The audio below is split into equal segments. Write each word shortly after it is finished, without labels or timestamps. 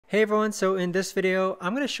Hey everyone, so in this video,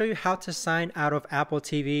 I'm going to show you how to sign out of Apple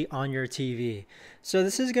TV on your TV. So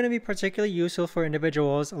this is going to be particularly useful for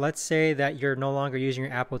individuals. Let's say that you're no longer using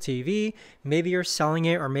your Apple TV, maybe you're selling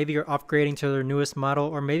it, or maybe you're upgrading to their newest model,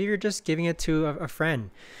 or maybe you're just giving it to a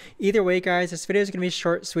friend. Either way guys, this video is going to be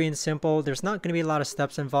short, sweet, and simple. There's not going to be a lot of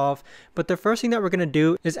steps involved, but the first thing that we're going to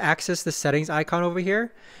do is access the settings icon over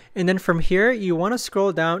here. And then from here, you want to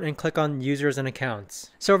scroll down and click on users and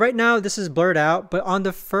accounts. So right now this is blurred out, but on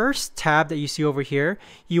the first tab that you see over here,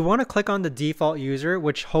 you want to click on the default user,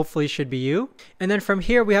 which hopefully should be you. And then from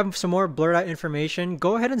here, we have some more blurred out information.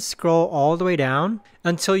 Go ahead and scroll all the way down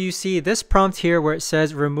until you see this prompt here where it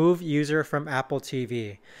says remove user from Apple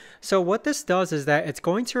TV. So what this does is that it's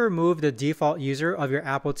going to remove the default user of your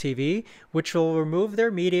Apple TV, which will remove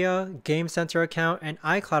their media, Game Center account, and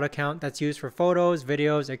iCloud account that's used for photos,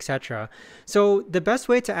 videos, etc. So the best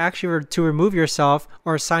way to actually remove yourself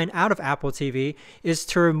or sign out of Apple TV is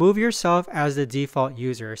to remove yourself as the default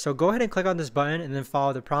user. So go ahead and click on this button and then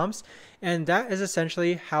follow the prompts. And that is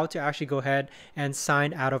essentially how to actually go ahead and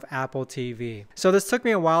sign out of Apple TV. So this took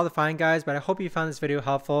me a while to find guys, but I hope you found this video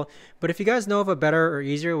helpful. But if you guys know of a better or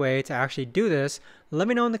easier way to actually do this, let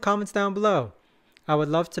me know in the comments down below. I would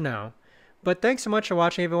love to know. But thanks so much for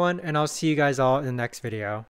watching everyone, and I'll see you guys all in the next video.